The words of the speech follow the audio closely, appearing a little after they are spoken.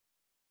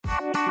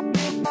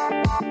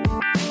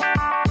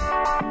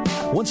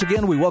Once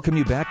again, we welcome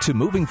you back to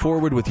Moving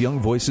Forward with Young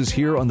Voices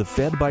here on the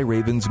Fed by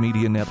Ravens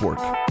Media Network.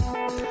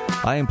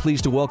 I am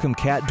pleased to welcome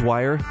Kat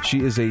Dwyer.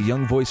 She is a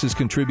Young Voices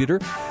contributor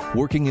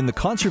working in the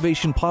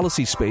conservation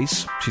policy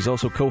space. She's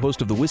also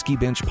co-host of the Whiskey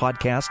Bench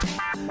podcast.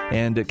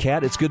 And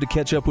Kat, it's good to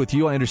catch up with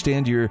you. I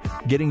understand you're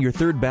getting your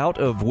third bout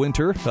of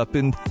winter up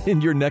in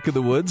your neck of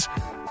the woods.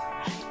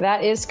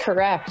 That is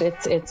correct.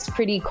 It's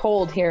pretty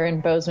cold here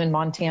in Bozeman,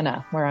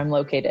 Montana, where I'm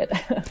located.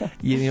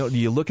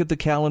 You look at the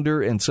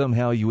calendar and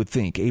somehow you would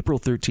think April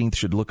 13th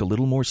should look a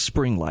little more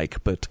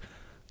spring-like, but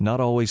not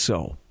always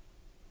so.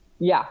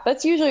 Yeah,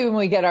 that's usually when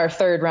we get our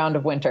third round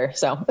of winter.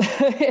 So,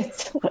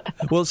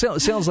 Well,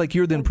 it sounds like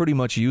you're then pretty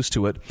much used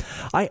to it.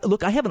 I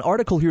have an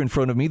article here in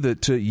front of me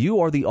that you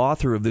are the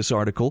author of this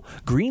article.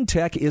 Green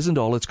tech isn't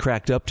all it's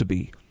cracked up to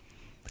be.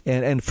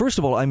 And first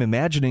of all, I'm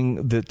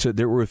imagining that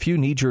there were a few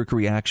knee-jerk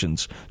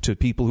reactions to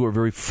people who are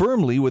very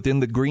firmly within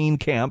the green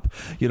camp.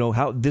 You know,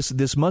 how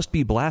this must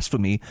be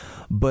blasphemy.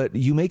 But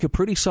you make a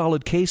pretty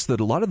solid case that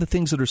a lot of the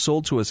things that are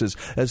sold to us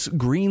as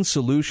green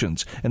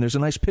solutions, and there's a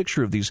nice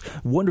picture of these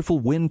wonderful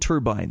wind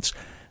turbines,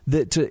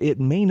 that it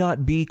may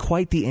not be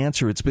quite the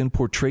answer it's been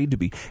portrayed to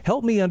be.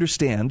 Help me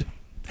understand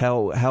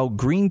how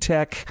green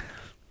tech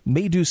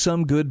may do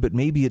some good, but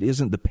maybe it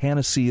isn't the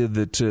panacea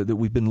that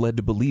we've been led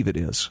to believe it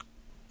is.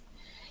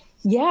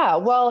 Yeah,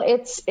 well,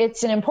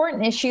 it's an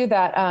important issue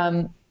that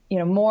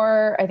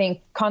more, I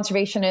think,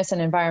 conservationists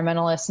and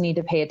environmentalists need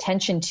to pay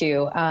attention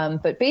to.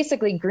 But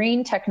basically,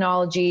 green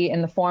technology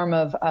in the form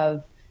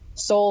of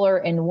solar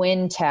and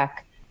wind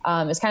tech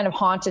is kind of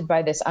haunted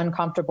by this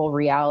uncomfortable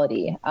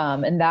reality,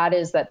 and that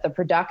is that the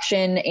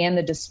production and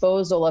the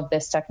disposal of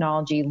this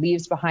technology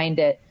leaves behind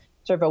it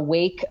sort of a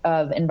wake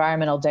of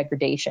environmental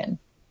degradation.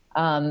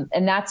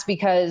 And that's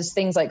because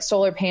things like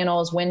solar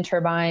panels, wind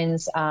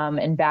turbines,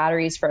 and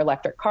batteries for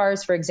electric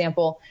cars, for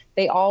example,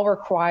 they all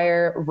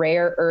require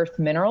rare earth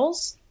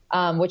minerals,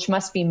 which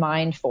must be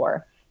mined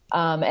for.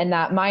 And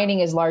that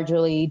mining is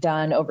largely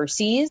done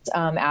overseas,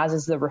 as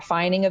is the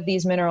refining of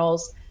these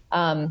minerals.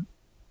 And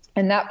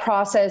that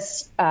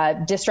process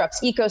disrupts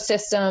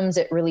ecosystems.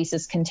 It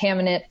releases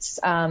contaminants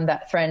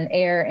that threaten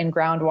air and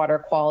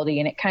groundwater quality.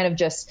 And it kind of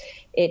just,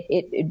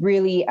 it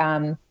really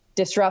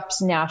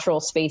disrupts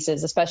natural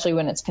spaces, especially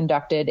when it's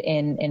conducted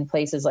in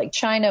places like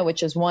China,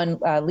 which is one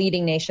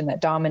leading nation that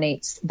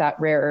dominates that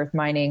rare earth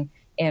mining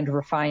and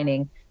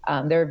refining.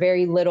 There are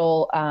very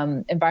little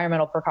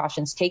environmental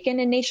precautions taken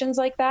in nations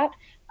like that.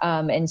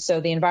 And so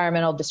the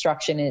environmental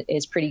destruction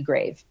is pretty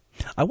grave.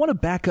 I want to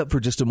back up for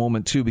just a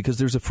moment, too, because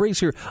there's a phrase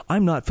here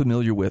I'm not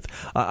familiar with.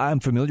 I'm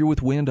familiar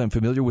with wind. I'm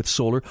familiar with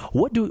solar.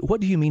 What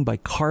do you mean by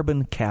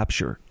carbon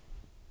capture?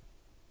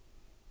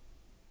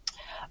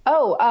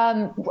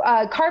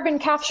 Carbon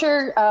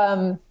capture,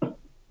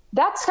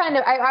 that's kind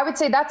of, I would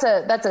say that's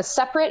a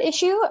separate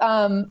issue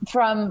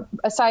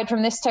aside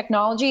from this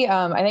technology.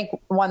 I think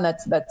one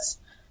that's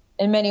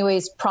in many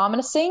ways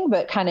promising,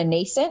 but kind of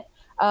nascent,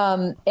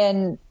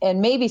 and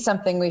maybe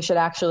something we should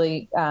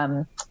actually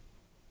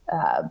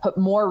put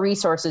more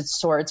resources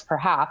towards,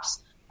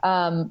 perhaps.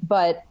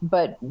 But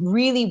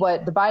really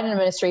what the Biden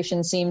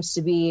administration seems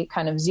to be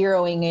kind of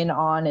zeroing in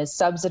on is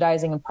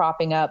subsidizing and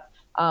propping up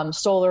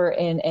solar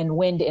and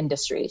wind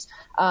industries.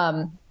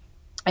 And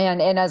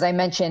as I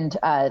mentioned,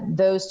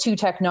 those two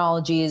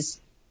technologies,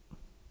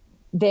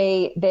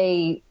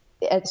 they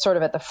sort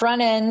of at the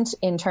front end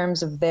in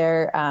terms of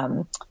their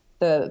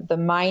the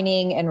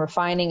mining and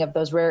refining of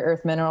those rare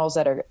earth minerals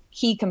that are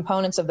key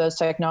components of those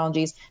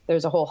technologies.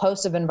 There's a whole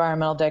host of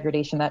environmental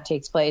degradation that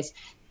takes place.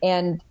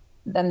 And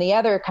then the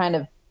other kind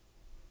of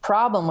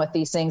problem with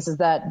these things is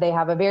that they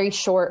have a very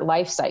short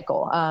life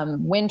cycle.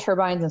 Wind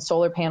turbines and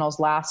solar panels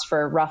last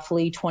for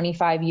roughly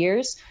 25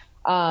 years.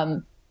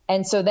 And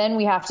so then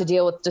we have to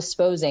deal with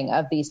disposing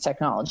of these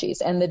technologies.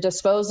 And the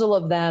disposal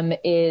of them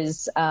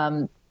is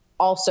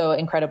also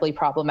incredibly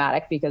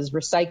problematic because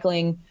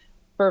recycling,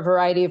 for a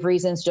variety of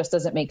reasons, just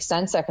doesn't make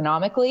sense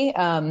economically.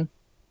 And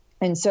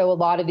so a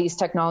lot of these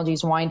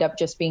technologies wind up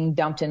just being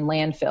dumped in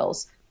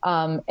landfills.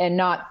 And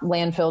not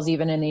landfills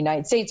even in the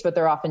United States, but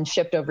they're often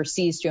shipped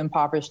overseas to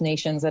impoverished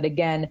nations that,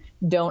 again,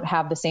 don't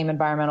have the same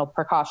environmental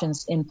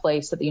precautions in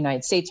place that the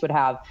United States would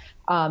have.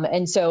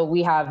 And so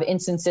we have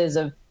instances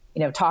of,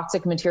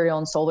 toxic material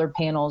in solar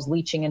panels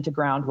leaching into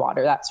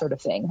groundwater, that sort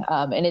of thing.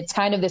 And it's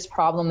kind of this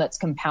problem that's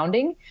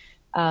compounding,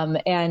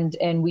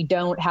 and we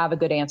don't have a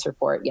good answer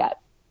for it yet.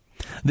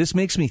 This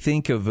makes me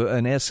think of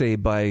an essay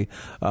by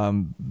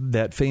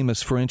that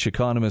famous French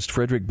economist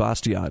Frédéric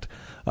Bastiat,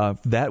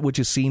 That Which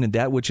Is Seen and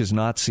That Which Is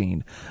Not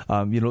Seen.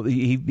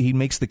 He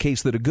makes the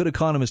case that a good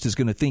economist is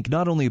going to think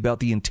not only about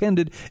the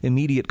intended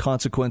immediate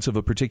consequence of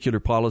a particular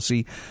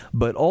policy,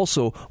 but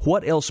also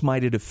what else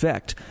might it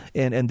affect.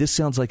 And this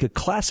sounds like a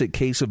classic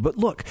case of, but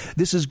look,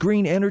 this is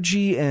green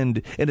energy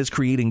and it's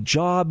creating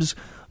jobs.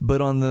 But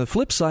on the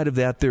flip side of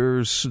that,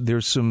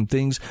 there's some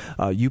things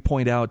you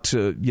point out,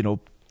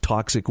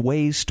 toxic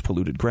waste,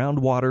 polluted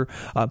groundwater,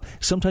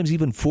 sometimes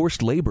even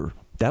forced labor.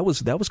 That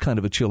was kind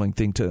of a chilling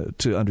thing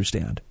to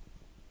understand.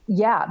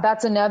 Yeah,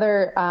 that's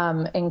another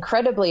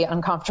incredibly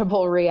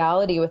uncomfortable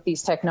reality with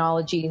these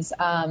technologies.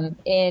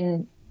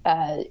 In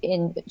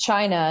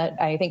China,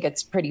 I think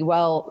it's pretty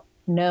well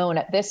known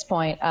at this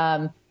point.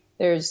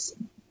 There's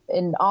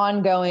an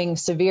ongoing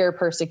severe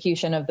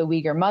persecution of the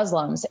Uyghur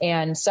Muslims,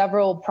 and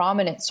several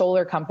prominent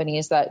solar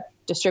companies that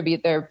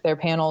distribute their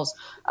panels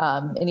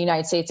in the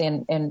United States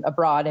and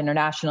abroad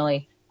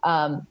internationally.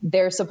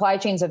 Their supply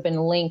chains have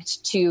been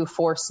linked to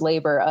forced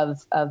labor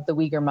of the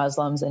Uyghur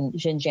Muslims in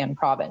Xinjiang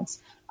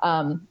province.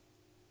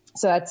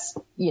 So that's,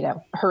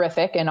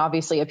 horrific and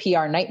obviously a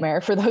PR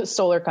nightmare for those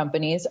solar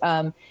companies.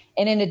 And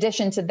in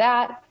addition to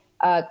that,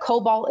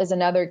 cobalt is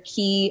another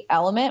key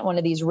element, one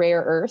of these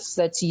rare earths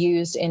that's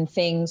used in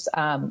things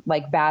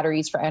like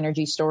batteries for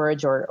energy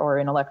storage or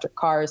in electric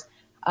cars.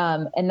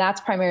 And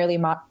that's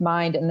primarily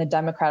mined in the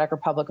Democratic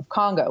Republic of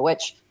Congo,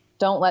 which,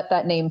 don't let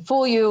that name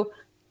fool you.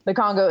 The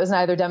Congo is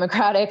neither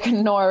democratic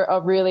nor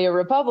really a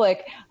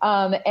republic.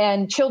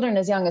 And children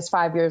as young as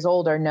 5 years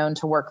old are known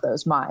to work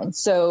those mines.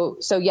 So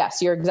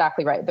yes, you're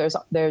exactly right.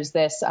 There's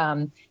this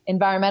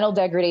environmental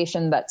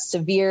degradation that's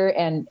severe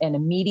and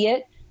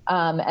immediate.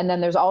 And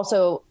then there's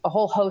also a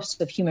whole host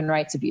of human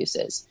rights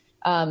abuses.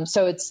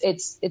 So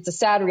it's a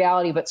sad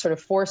reality, but sort of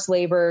forced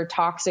labor,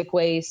 toxic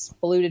waste,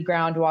 polluted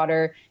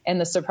groundwater, and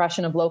the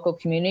suppression of local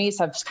communities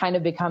have kind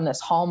of become this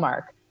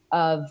hallmark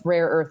of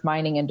rare earth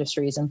mining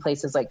industries in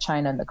places like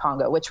China and the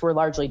Congo, which were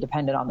largely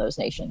dependent on those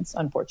nations,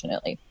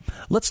 unfortunately.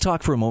 Let's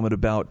talk for a moment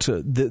about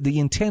the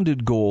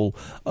intended goal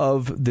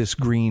of this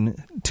green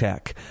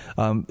tech.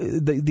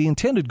 The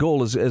intended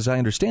goal, as I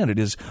understand it,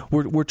 is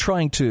we're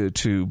trying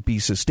to be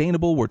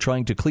sustainable. We're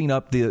trying to clean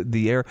up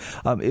the air.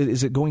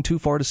 Is it going too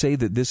far to say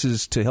that this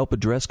is to help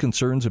address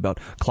concerns about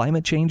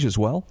climate change as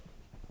well?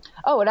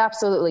 Oh, it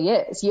absolutely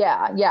is.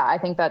 Yeah. I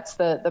think that's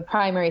the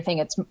primary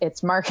thing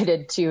it's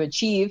marketed to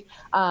achieve.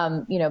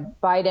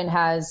 Biden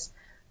has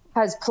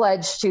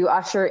pledged to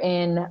usher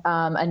in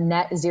a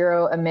net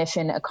zero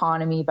emission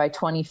economy by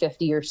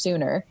 2050 or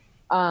sooner,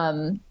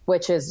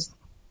 which is,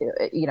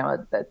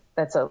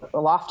 that's a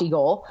lofty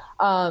goal.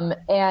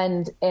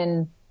 And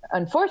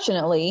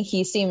unfortunately,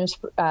 he seems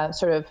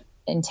sort of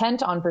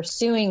intent on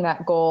pursuing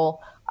that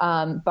goal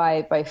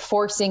by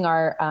forcing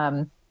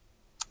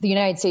the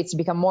United States to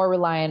become more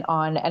reliant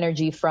on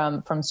energy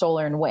from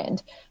solar and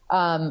wind,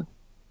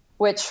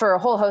 which for a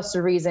whole host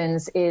of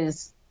reasons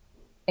is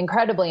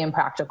incredibly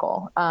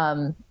impractical.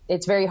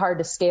 It's very hard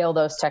to scale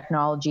those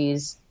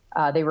technologies.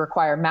 They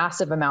require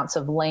massive amounts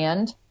of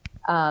land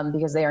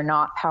because they are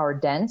not power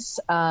dense.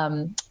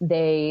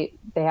 They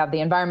have the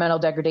environmental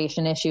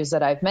degradation issues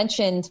that I've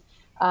mentioned,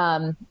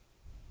 and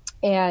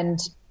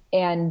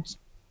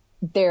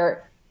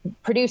they're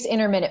produce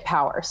intermittent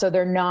power, so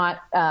they're not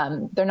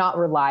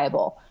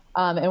reliable.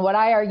 And what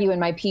I argue in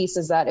my piece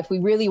is that if we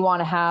really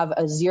want to have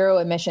a zero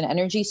emission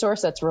energy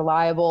source that's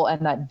reliable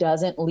and that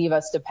doesn't leave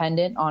us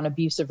dependent on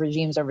abusive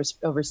regimes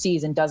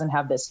overseas and doesn't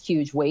have this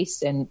huge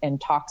waste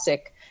and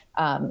toxic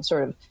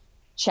sort of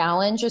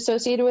challenge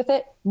associated with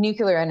it,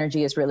 nuclear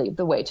energy is really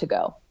the way to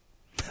go.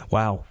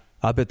 Wow.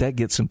 I bet that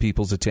gets some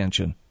people's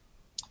attention.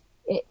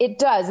 It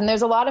does. And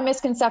there's a lot of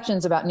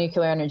misconceptions about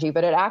nuclear energy,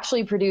 but it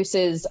actually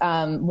produces,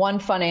 one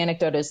fun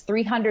anecdote is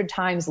 300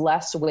 times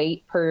less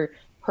weight per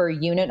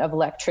unit of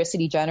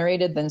electricity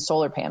generated than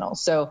solar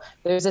panels. So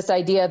there's this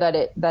idea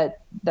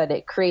that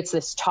it creates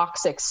this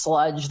toxic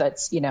sludge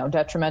that's,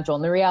 detrimental.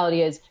 And the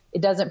reality is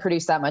it doesn't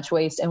produce that much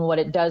waste. And what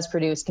it does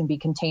produce can be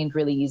contained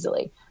really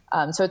easily.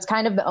 So it's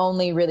kind of the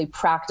only really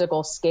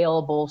practical,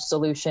 scalable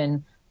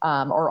solution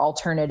or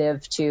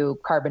alternative to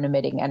carbon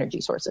emitting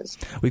energy sources.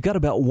 We've got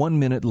about 1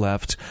 minute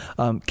left.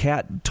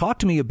 Kat, talk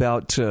to me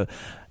about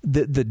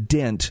the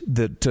dent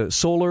that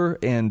solar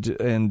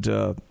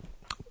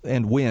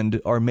and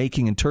wind are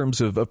making in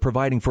terms of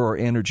providing for our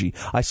energy.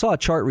 I saw a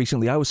chart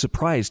recently. I was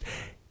surprised.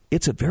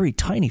 It's a very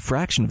tiny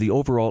fraction of the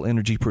overall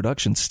energy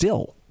production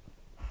still.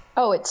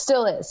 Oh, it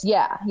still is.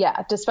 Yeah.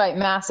 Despite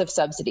massive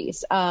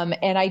subsidies. And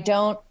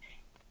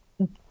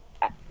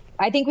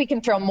I think we can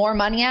throw more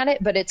money at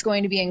it, but it's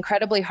going to be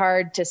incredibly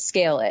hard to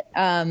scale it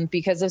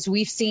because as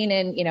we've seen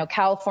in,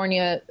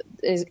 California,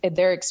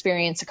 their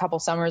experience a couple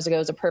summers ago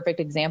is a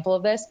perfect example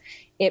of this.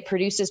 It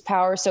produces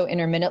power so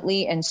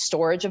intermittently, and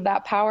storage of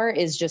that power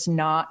is just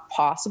not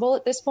possible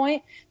at this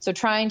point. So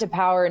trying to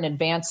power an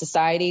advanced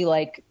society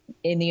like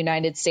in the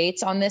United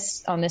States on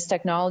this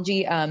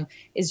technology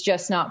is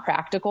just not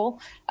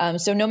practical.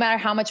 So no matter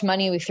how much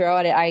money we throw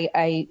at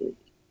it,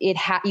 you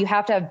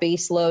have to have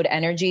base load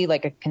energy,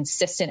 like a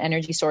consistent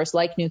energy source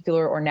like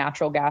nuclear or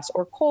natural gas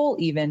or coal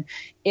even,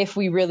 if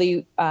we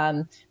really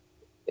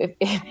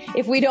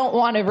if we don't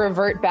want to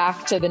revert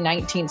back to the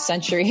 19th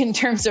century in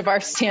terms of our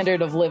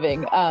standard of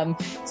living.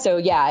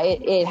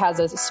 It has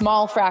a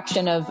small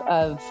fraction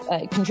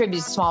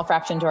contributes a small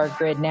fraction to our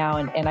grid now,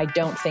 and I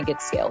don't think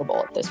it's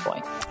scalable at this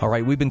point. All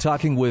right, we've been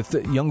talking with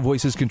Young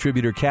Voices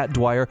contributor Kat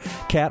Dwyer.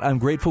 Kat, I'm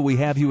grateful we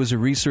have you as a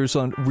resource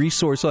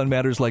on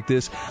matters like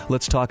this.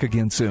 Let's talk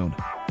again soon.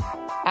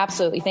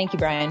 Absolutely. Thank you,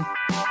 Brian.